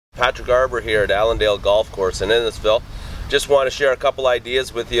Patrick Arbour here at Allendale Golf Course in Innisfil. Just want to share a couple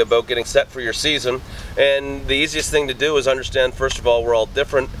ideas with you about getting set for your season. And the easiest thing to do is understand, first of all, we're all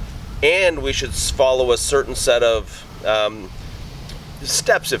different and we should follow a certain set of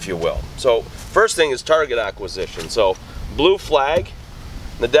steps, if you will. So first thing is target acquisition. So blue flag,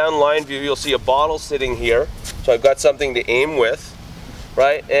 in the down line view you'll see a bottle sitting here. So I've got something to aim with,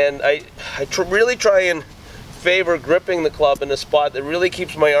 right? And I really try and favor gripping the club in a spot that really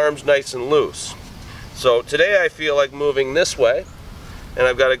keeps my arms nice and loose. So today I feel like moving this way, and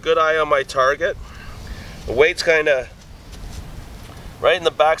I've got a good eye on my target. The weight's kind of right in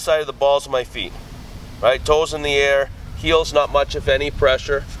the back side of the balls of my feet, right? Toes in the air, heels not much if any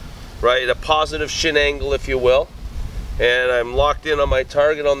pressure, right? A positive shin angle, if you will. And I'm locked in on my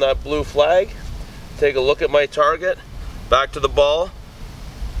target on that blue flag. Take a look at my target, back to the ball,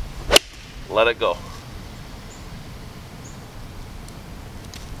 let it go.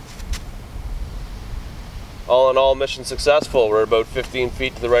 All in all, mission successful. We're about 15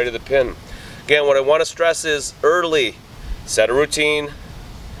 feet to the right of the pin. Again, what I want to stress is early, set a routine,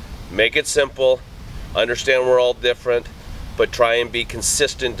 make it simple, understand we're all different, but try and be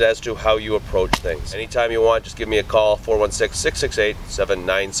consistent as to how you approach things. Anytime you want, just give me a call,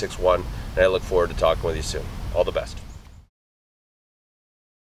 416-668-7961, and I look forward to talking with you soon. All the best.